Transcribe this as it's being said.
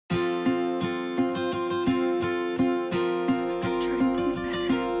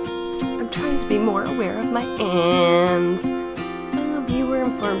be more aware of my hands. A viewer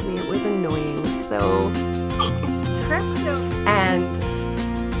informed me it was annoying, so and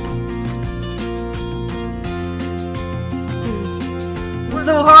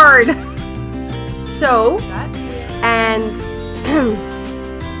so hard. So and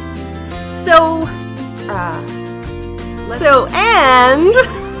so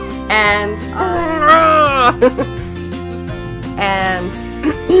and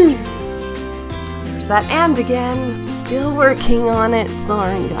there's that and again. Still working on it.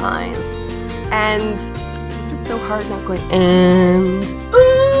 Sorry, guys. And this is so hard not going and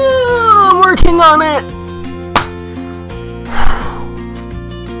I'm working on it.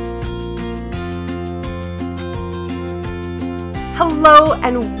 Hello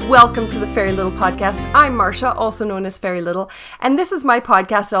and welcome to the Fairy Little Podcast. I'm Marsha, also known as Fairy Little, and this is my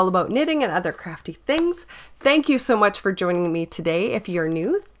podcast all about knitting and other crafty things. Thank you so much for joining me today. If you're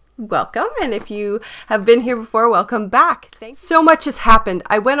new, welcome, and if you have been here before, welcome back. So much has happened.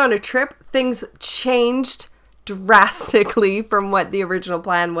 I went on a trip. Things changed drastically from what the original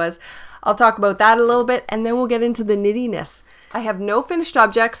plan was. I'll talk about that a little bit, and then we'll get into the knittiness. I have no finished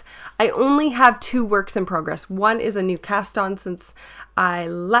objects. I only have 2 works in progress. One is a new cast on since I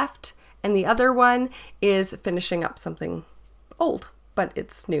left, and the other one is finishing up something old, but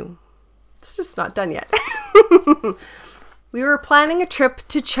it's new. It's just not done yet. We were planning a trip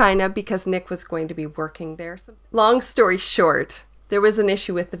to China because Nick was going to be working there. Long story short, there was an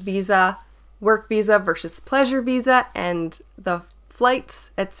issue with the visa, work visa versus pleasure visa, and the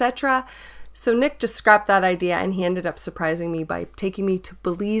flights, etc. So Nick just scrapped that idea and he ended up surprising me by taking me to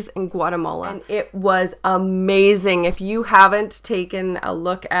Belize and Guatemala. And it was amazing. If you haven't taken a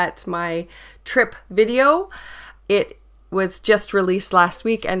look at my trip video, it was just released last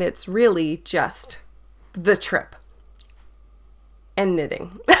week and it's really just the trip and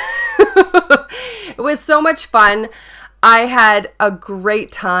knitting. It was so much fun. I had a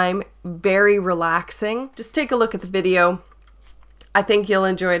great time, very relaxing. Just take a look at the video. I think you'll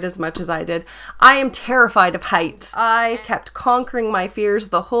enjoy it as much as I did. I am terrified of heights. I kept conquering my fears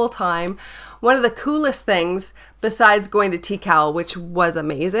the whole time. One of the coolest things, besides going to Tikal, which was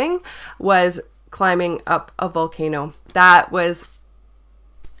amazing, was climbing up a volcano. That was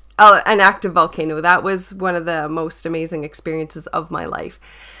an active volcano. That was one of the most amazing experiences of my life.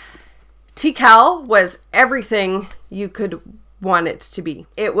 Tikal was everything you could want it to be.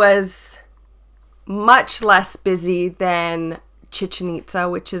 It was much less busy than Chichen Itza,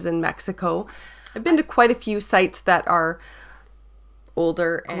 which is in Mexico. I've been to quite a few sites that are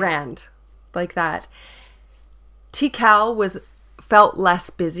older and grand like that. Tikal felt less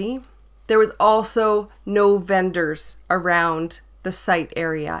busy. There was also no vendors around the site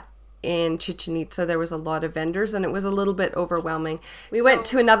area. In Chichen Itza, there was a lot of vendors and it was a little bit overwhelming. We went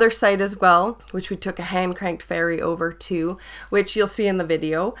to another site as well, which we took a hand-cranked ferry over to, which you'll see in the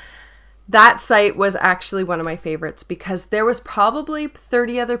video. That site was actually one of my favorites because there was probably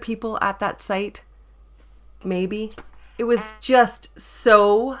 30 other people at that site, maybe. It was just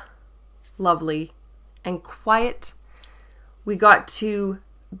so lovely and quiet. We got to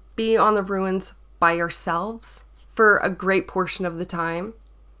be on the ruins by ourselves for a great portion of the time.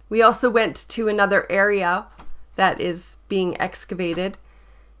 We also went to another area that is being excavated.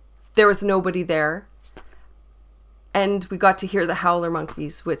 There was nobody there. And we got to hear the howler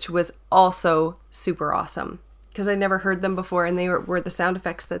monkeys, which was also super awesome because I never heard them before, and they were the sound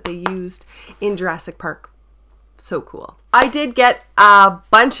effects that they used in Jurassic Park. So cool. I did get a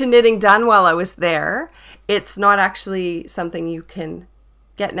bunch of knitting done while I was there. It's not actually something you can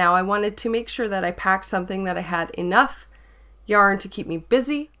get now. I wanted to make sure that I packed something that I had enough yarn to keep me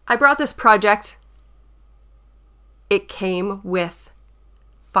busy. I brought this project. It came with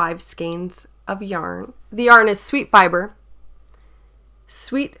 5 skeins of yarn. The yarn is Sweet Fiber,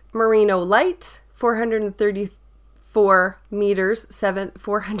 Sweet Merino Light, 434 meters,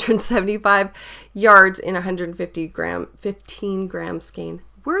 475 yards in 15 gram skein.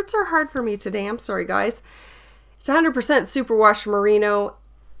 Words are hard for me today. I'm sorry, guys. It's 100% superwash merino.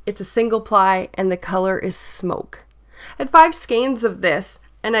 It's a single ply and the color is smoke. I had 5 skeins of this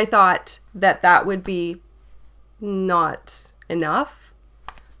and I thought that that would be not enough.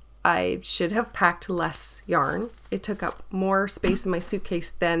 I should have packed less yarn. It took up more space in my suitcase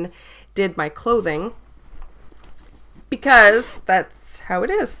than did my clothing because that's how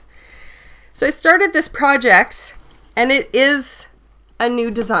it is. So I started this project and it is a new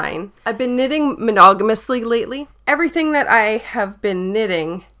design. I've been knitting monogamously lately. Everything that I have been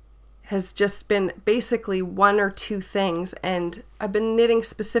knitting has just been basically 1 or 2 things, and I've been knitting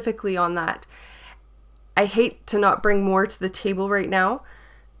specifically on that. I hate to not bring more to the table right now,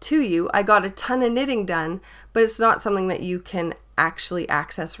 to you. I got a ton of knitting done, but it's not something that you can actually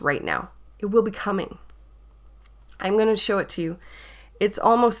access right now. It will be coming. I'm going to show it to you. It's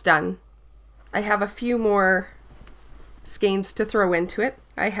almost done. I have a few more skeins to throw into it.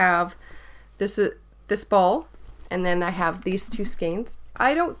 I have this ball, and then I have these 2 skeins.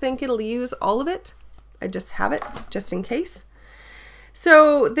 I don't think it'll use all of it. I just have it just in case.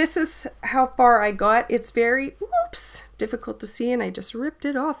 So this is how far I got. It's very, whoops, difficult to see, and I just ripped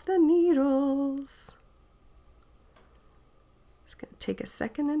it off the needles. It's gonna take a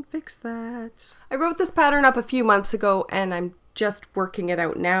second and fix that. I wrote this pattern up a few months ago, and I'm just working it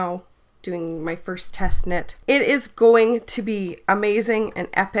out now, doing my first test knit. It is going to be amazing and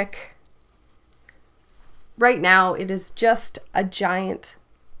epic. Right now, it is just a giant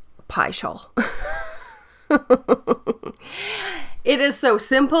pie shawl. It is so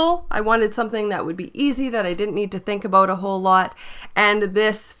simple. I wanted something that would be easy, that I didn't need to think about a whole lot. And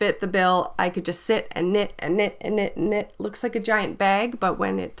this fit the bill. I could just sit and knit and knit and knit and knit. Looks like a giant bag, but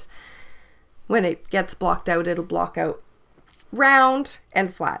when it gets blocked out, it'll block out round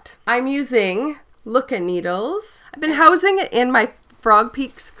and flat. I'm using Looka needles. I've been housing it in my Frog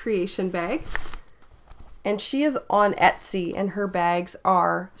Peaks creation bag. And she is on Etsy, and her bags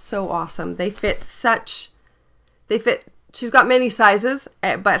are so awesome. She's got many sizes,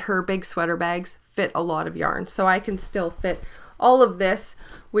 but her big sweater bags fit a lot of yarn. So I can still fit all of this,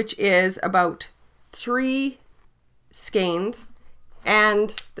 which is about 3 skeins,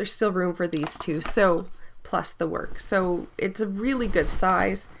 and there's still room for these 2, so plus the work. So it's a really good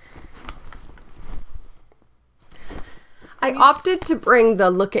size. I opted to bring the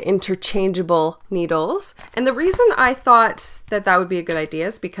Looka interchangeable needles, and the reason I thought that that would be a good idea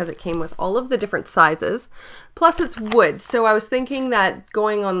is because it came with all of the different sizes, plus it's wood. So I was thinking that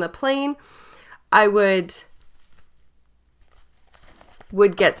going on the plain, wood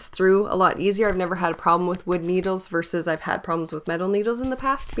gets through a lot easier. I've never had a problem with wood needles versus I've had problems with metal needles in the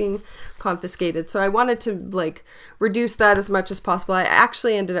past being confiscated. So I wanted to like reduce that as much as possible. I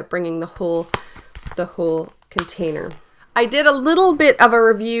actually ended up bringing the whole container. I did a little bit of a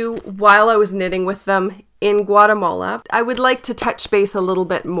review while I was knitting with them in Guatemala. I would like to touch base a little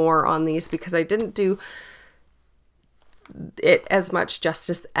bit more on these because I didn't do it as much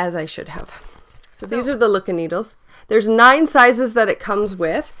justice as I should have. So these are the Looka needles. There's 9 sizes that it comes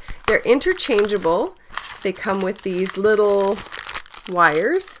with. They're interchangeable. They come with these little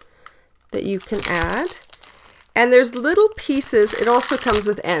wires that you can add. And there's little pieces. It also comes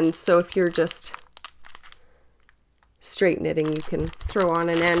with ends. So if you're just straight knitting, you can throw on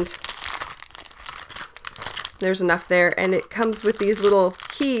an end. There's enough there, and it comes with these little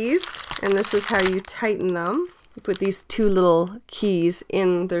keys, and this is how you tighten them. You put these 2 little keys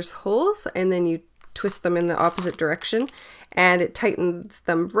in, there's holes, and then you twist them in the opposite direction, and it tightens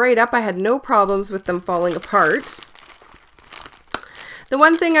them right up. I had no problems with them falling apart. The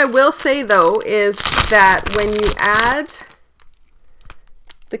one thing I will say though is that when you add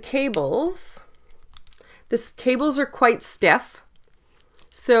the cables, the cables are quite stiff,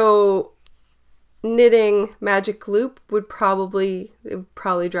 so knitting magic loop would probably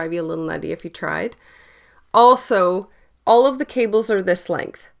drive you a little nutty if you tried. Also, all of the cables are this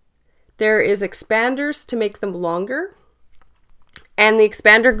length. There is expanders to make them longer, and the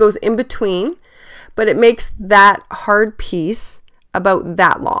expander goes in between, but it makes that hard piece about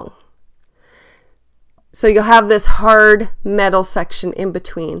that long. So you'll have this hard metal section in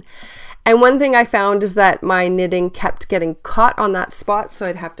between. And one thing I found is that my knitting kept getting caught on that spot, so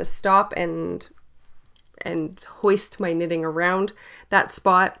I'd have to stop and hoist my knitting around that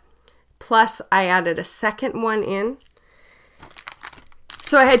spot. Plus, I added a second one in.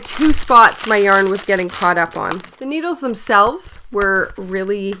 So I had 2 spots my yarn was getting caught up on. The needles themselves were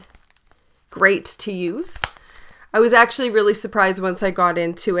really great to use. I was actually really surprised once I got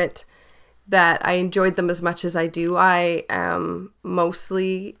into it that I enjoyed them as much as I do. I am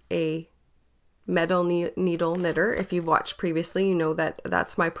mostly a metal needle knitter. If you've watched previously, you know that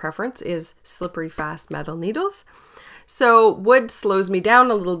that's my preference, is slippery fast metal needles. So wood slows me down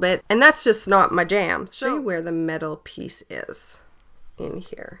a little bit, and that's just not my jam. Show you where the metal piece is in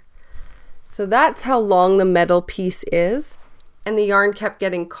here. So that's how long the metal piece is, and the yarn kept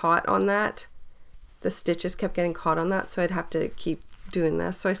getting caught on that. The stitches kept getting caught on that, so I'd have to keep doing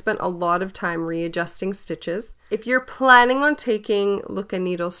this. So I spent a lot of time readjusting stitches. If you're planning on taking Looka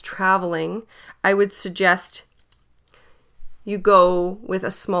needles traveling, I would suggest you go with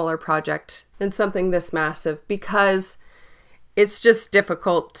a smaller project than something this massive, because it's just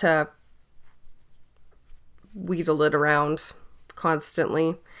difficult to wheedle it around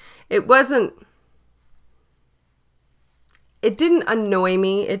constantly. It wasn't it didn't annoy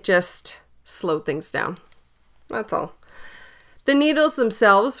me. It just slowed things down. That's all. The needles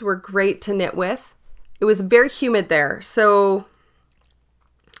themselves were great to knit with. It was very humid there, so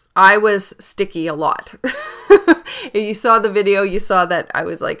I was sticky a lot. If you saw the video, you saw that I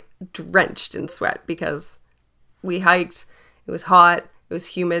was like drenched in sweat because we hiked. It was hot. It was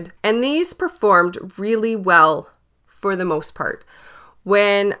humid. And these performed really well for the most part.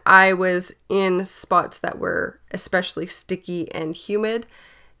 When I was in spots that were especially sticky and humid,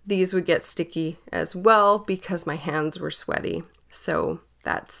 these would get sticky as well because my hands were sweaty. So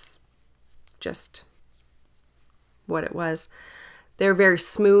that's just what it was. They're very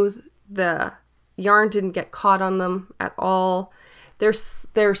smooth. The yarn didn't get caught on them at all. They're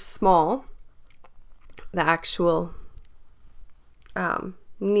small, the actual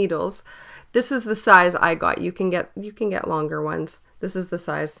needles. This is the size I got. You can get longer ones. This is the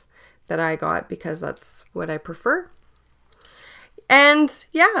size that I got because that's what I prefer. And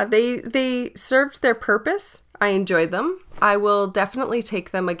yeah, they served their purpose. I enjoyed them. I will definitely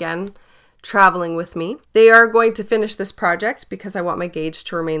take them again traveling with me. They are going to finish this project because I want my gauge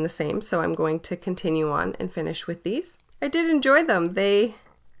to remain the same. So I'm going to continue on and finish with these. I did enjoy them. The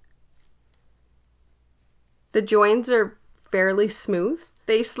joins are fairly smooth.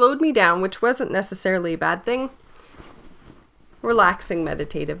 They slowed me down, which wasn't necessarily a bad thing. Relaxing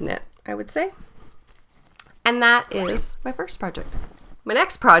meditative knit, I would say. And that is my first project. My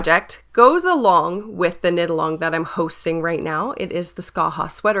next project goes along with the knit along that I'm hosting right now. It is the Skaha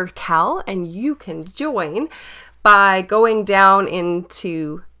Sweater Cal, and you can join by going down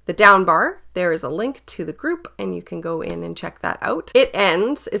into the down bar. There is a link to the group and you can go in and check that out.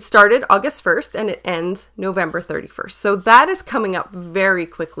 It started August 1st and it ends November 31st. So that is coming up very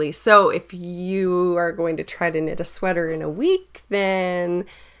quickly. So if you are going to try to knit a sweater in a week, then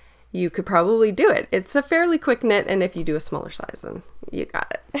you could probably do it. It's a fairly quick knit, and if you do a smaller size, then you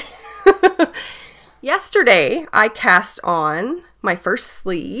got it. Yesterday, I cast on my first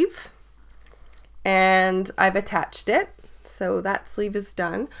sleeve, and I've attached it, so that sleeve is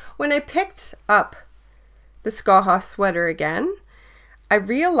done. When I picked up the Skaha sweater again, I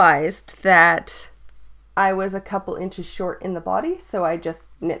realized that I was a couple inches short in the body, so I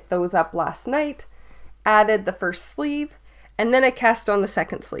just knit those up last night, added the first sleeve, and then I cast on the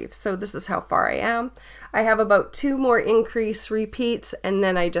second sleeve. So this is how far I am. I have about 2 more increase repeats, and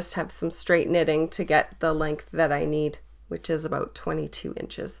then I just have some straight knitting to get the length that I need, which is about 22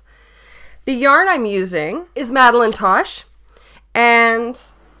 inches. The yarn I'm using is Madeline Tosh, and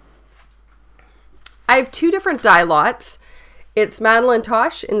I have 2 different dye lots. It's Madeline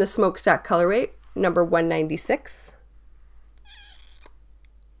Tosh in the Smokestack colorway, number 196.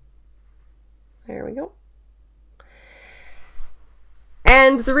 There we go.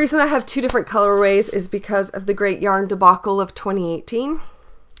 And the reason I have 2 different colorways is because of the Great Yarn Debacle of 2018.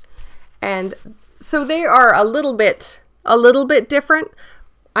 And so they are a little bit different.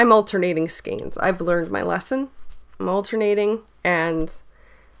 I'm alternating skeins. I've learned my lesson. I'm alternating, and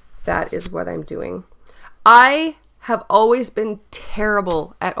that is what I'm doing. I have always been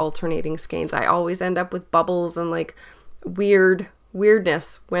terrible at alternating skeins. I always end up with bubbles and like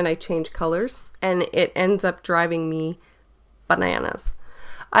weirdness when I change colors, and it ends up driving me bananas.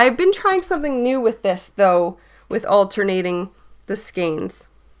 I've been trying something new with this though, with alternating the skeins.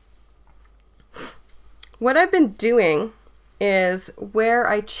 What I've been doing is where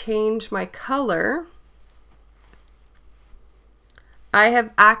I change my color, I have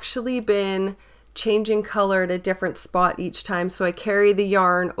actually been changing color at a different spot each time. So I carry the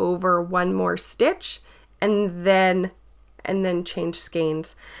yarn over 1 more stitch and then change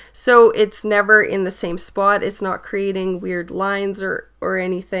skeins. So it's never in the same spot. It's not creating weird lines or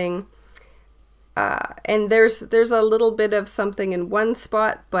anything. And there's a little bit of something in one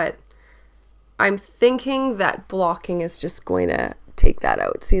spot, but I'm thinking that blocking is just going to take that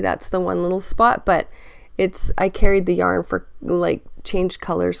out. See, that's the one little spot, but I carried the yarn for like changed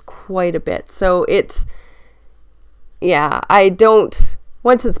colors quite a bit. So yeah,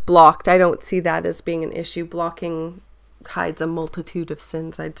 once it's blocked, I don't see that as being an issue. Blocking hides a multitude of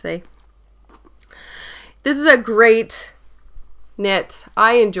sins, I'd say. This is a great knit.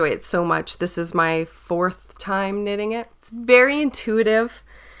 I enjoy it so much. This is my 4th time knitting it. It's very intuitive.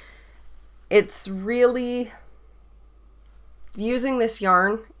 It's really, using this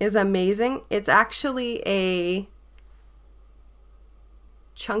yarn is amazing. It's actually a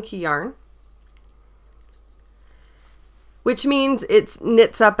chunky yarn, which means it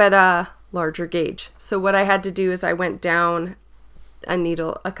knits up at a larger gauge. So what I had to do is I went down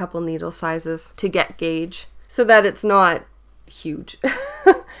a couple needle sizes to get gauge so that it's not huge.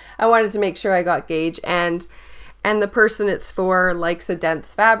 I wanted to make sure I got gauge, and And the person it's for likes a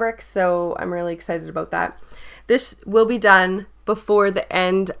dense fabric, so I'm really excited about that. This will be done before the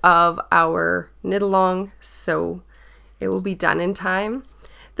end of our knit along, so it will be done in time.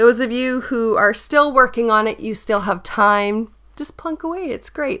 Those of you who are still working on it, you still have time. Just plunk away, it's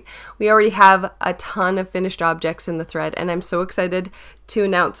great. We already have a ton of finished objects in the thread, and I'm so excited to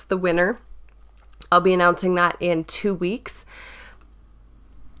announce the winner. I'll be announcing that in 2 weeks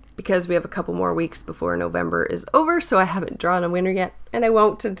because we have a couple more weeks before November is over, so I haven't drawn a winner yet, and I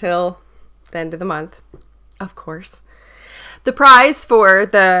won't until the end of the month, of course. The prize for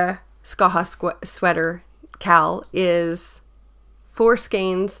the Skaha sweater Cal is 4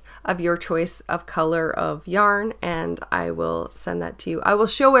 skeins of your choice of color of yarn, and I will send that to you. I will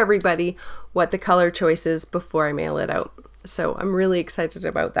show everybody what the color choice is before I mail it out. So I'm really excited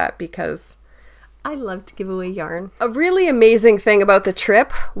about that because I love to give away yarn. A really amazing thing about the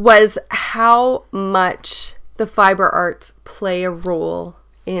trip was how much the fiber arts play a role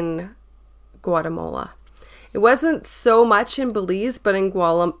in Guatemala. It wasn't so much in Belize, but in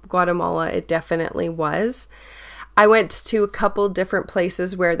Guatemala it definitely was. I went to a couple different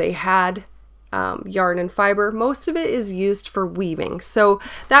places where they had yarn and fiber. Most of it is used for weaving. So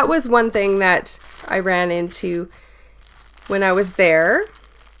that was one thing that I ran into when I was there.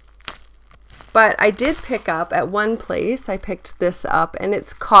 But I did pick up at one place, I picked this up, and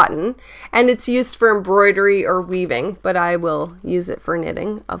it's cotton, and it's used for embroidery or weaving, but I will use it for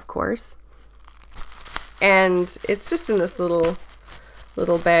knitting, of course. And it's just in this little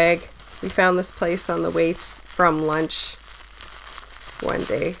bag. We found this place on the way from lunch one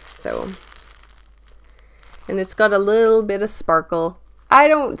day, so. And it's got a little bit of sparkle. I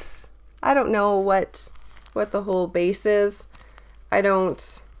don't know what the whole base is. I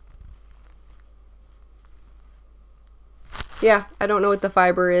don't know what the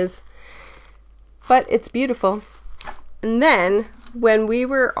fiber is, but it's beautiful. And then when we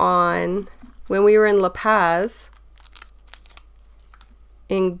were in La Paz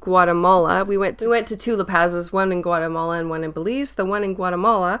in Guatemala, we went to 2 La Pazes, one in Guatemala and one in Belize. The one in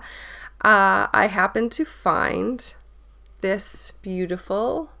Guatemala, I happened to find this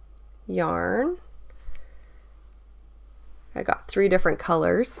beautiful yarn. I got 3 different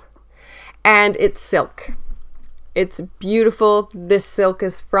colors, and it's silk. It's beautiful. This silk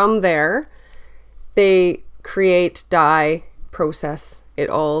is from there. They create, dye, process it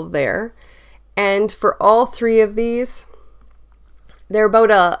all there. And for all 3 of these, they're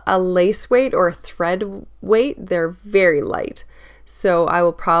about a lace weight or a thread weight. They're very light. So I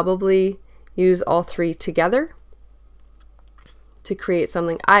will probably use all 3 together to create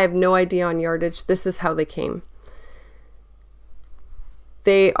something. I have no idea on yardage. This is how they came.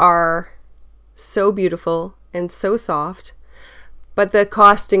 They are so beautiful and so soft, but the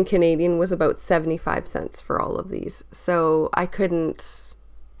cost in Canadian was about 75 cents for all of these, so I couldn't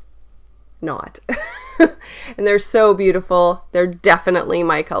not. And they're so beautiful. They're definitely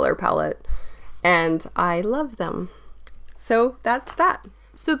my color palette, and I love them. So that's that.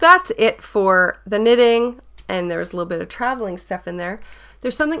 So that's it for the knitting, and there's a little bit of traveling stuff in there.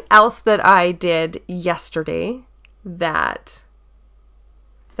 There's something else that I did yesterday that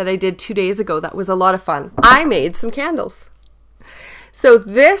I did 2 days ago that was a lot of fun. I made some candles. So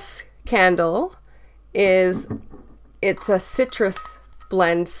this candle it's a citrus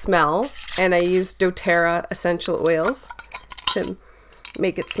blend smell, and I used doTERRA essential oils to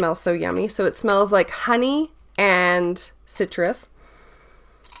make it smell so yummy. So it smells like honey and citrus,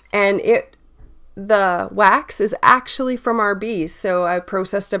 and the wax is actually from our bees. So I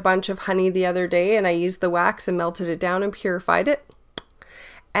processed a bunch of honey the other day, and I used the wax and melted it down and purified it,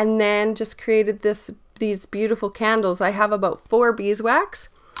 and then just created these beautiful candles. I have about 4 beeswax,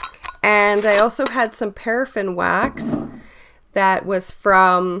 and I also had some paraffin wax that was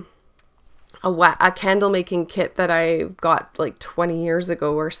from a candle making kit that I got like 20 years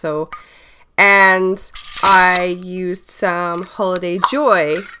ago or so, and I used some Holiday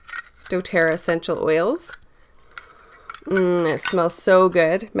Joy doTERRA essential oils. It smells so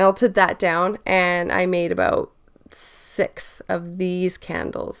good. Melted that down, and I made about 6 of these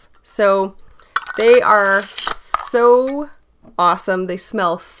candles. So they are so awesome. They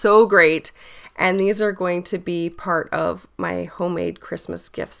smell so great, and these are going to be part of my homemade Christmas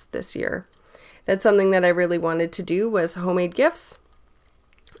gifts this year. That's something that I really wanted to do, was homemade gifts.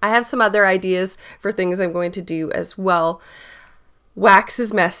 I have some other ideas for things I'm going to do as well. Wax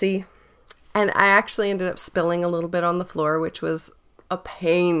is messy, and I actually ended up spilling a little bit on the floor, which was a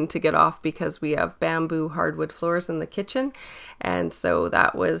pain to get off because we have bamboo hardwood floors in the kitchen, and so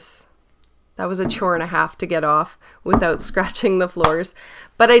that was a chore and a half to get off without scratching the floors.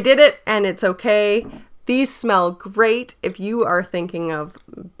 But I did it, and it's okay. These smell great. If you are thinking of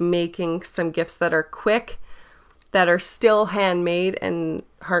making some gifts that are quick, that are still handmade and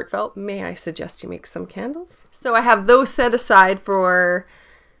heartfelt, may I suggest you make some candles? So I have those set aside for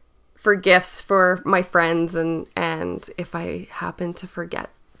gifts for my friends, and if I happen to forget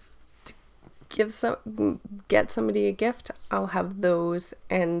to get somebody a gift, I'll have those,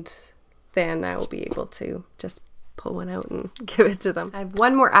 and then I will be able to just pull one out and give it to them. I have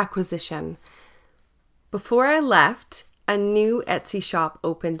one more acquisition. Before I left, a new Etsy shop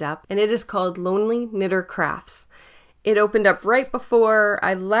opened up, and it is called Lonely Knitter Crafts. It opened up right before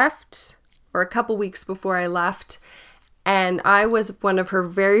I left, or a couple weeks before I left, and I was one of her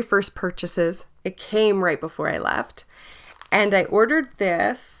very first purchases. It came right before I left, and I ordered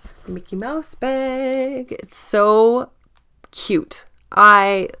this Mickey Mouse bag. It's so cute.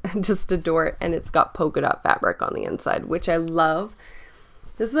 I just adore it, and it's got polka dot fabric on the inside, which I love.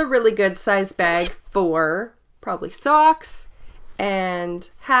 This is a really good size bag for probably socks and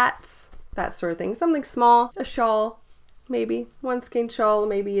hats, that sort of thing. Something small, a shawl, maybe one skein shawl,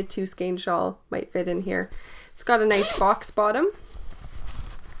 maybe a 2 skein shawl might fit in here. It's got a nice box bottom.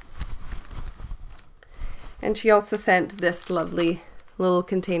 And she also sent this lovely little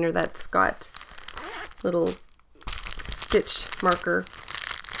container that's got little stitch marker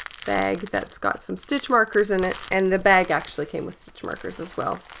bag that's got some stitch markers in it, and the bag actually came with stitch markers as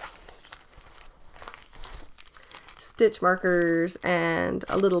well. Stitch markers and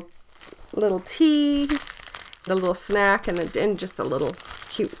a little tease, a little snack, and just a little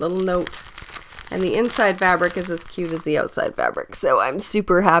cute little note. And the inside fabric is as cute as the outside fabric, so I'm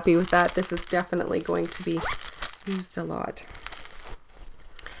super happy with that. This is definitely going to be used a lot.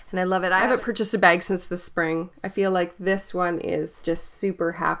 And I love it. I haven't purchased a bag since the spring. I feel like this one is just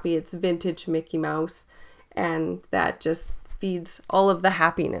super happy. It's vintage Mickey Mouse, and that just feeds all of the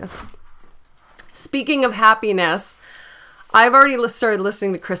happiness. Speaking of happiness, I've already started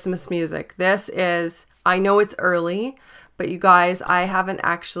listening to Christmas music. This is, I know it's early, but you guys, I haven't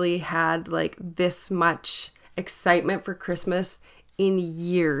actually had like this much excitement for Christmas in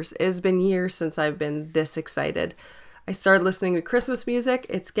years. It has been years since I've been this excited. I started listening to Christmas music.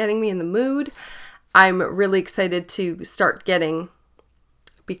 It's getting me in the mood. I'm really excited to start getting,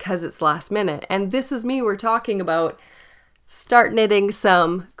 because it's last minute. And this is me, we're talking about start knitting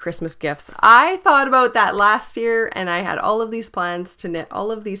some Christmas gifts. I thought about that last year, and I had all of these plans to knit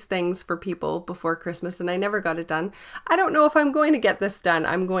all of these things for people before Christmas, and I never got it done. I don't know if I'm going to get this done.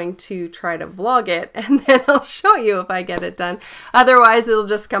 I'm going to try to vlog it, and then I'll show you if I get it done. Otherwise, it'll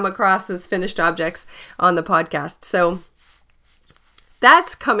just come across as finished objects on the podcast. So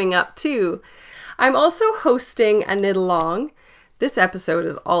that's coming up too. I'm also hosting a knit along. This episode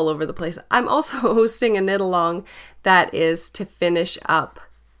is all over the place. I'm also hosting a knit along that is to finish up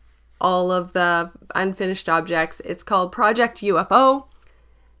all of the unfinished objects. It's called Project UFO.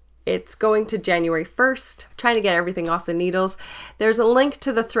 It's going to January 1st. I'm trying to get everything off the needles. There's a link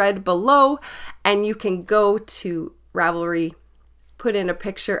to the thread below, and you can go to Ravelry, put in a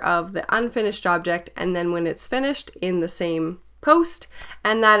picture of the unfinished object, and then when it's finished, in the same post,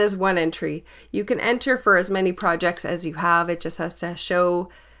 and that is one entry. You can enter for as many projects as you have. It just has to show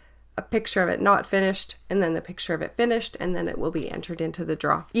a picture of it not finished, and then the picture of it finished, and then it will be entered into the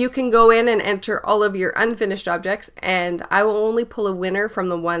draw. You can go in and enter all of your unfinished objects, and I will only pull a winner from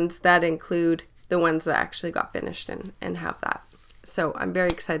the ones that include the ones that actually got finished and have that. So I'm very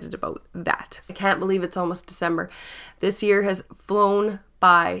excited about that. I can't believe it's almost December. This year has flown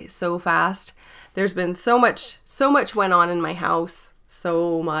by so fast. There's been so much went on in my house.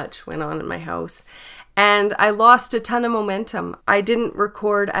 And I lost a ton of momentum. I didn't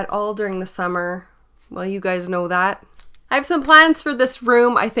record at all during the summer. Well, you guys know that. I have some plans for this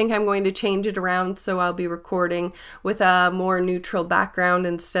room. I think I'm going to change it around, so I'll be recording with a more neutral background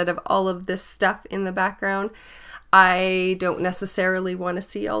instead of all of this stuff in the background. I don't necessarily want to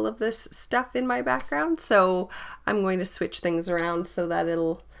see all of this stuff in my background, so I'm going to switch things around so that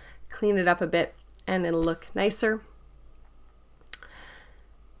it'll clean it up a bit and it'll look nicer.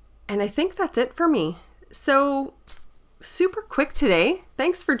 And I think that's it for me. So super quick today.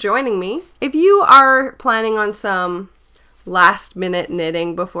 Thanks for joining me. If you are planning on some last minute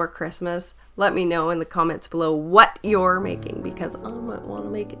knitting before Christmas, let me know in the comments below what you're making, because I might want to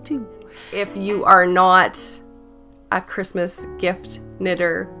make it too. If you are not a Christmas gift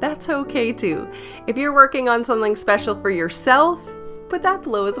knitter, that's okay too. If you're working on something special for yourself, put that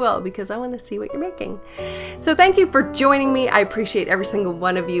below as well, because I want to see what you're making. So thank you for joining me. I appreciate every single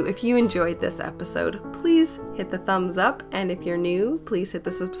one of you. If you enjoyed this episode, please hit the thumbs up, and if you're new, please hit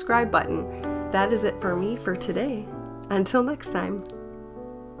the subscribe button. That is it for me for today. Until next time.